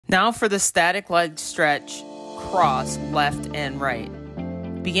Now for the static leg stretch, cross left and right.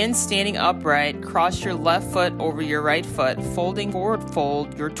 Begin standing upright, cross your left foot over your right foot, folding forward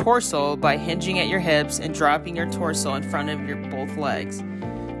fold your torso by hinging at your hips and dropping your torso in front of your both legs.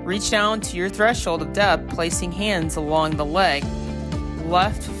 Reach down to your threshold of depth, placing hands along the leg,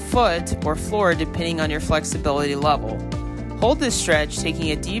 left foot or floor depending on your flexibility level. Hold this stretch,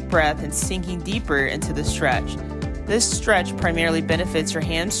 taking a deep breath and sinking deeper into the stretch. This stretch primarily benefits your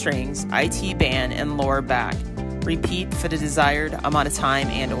hamstrings, IT band, and lower back. Repeat for the desired amount of time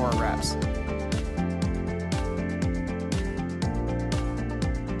and/or reps.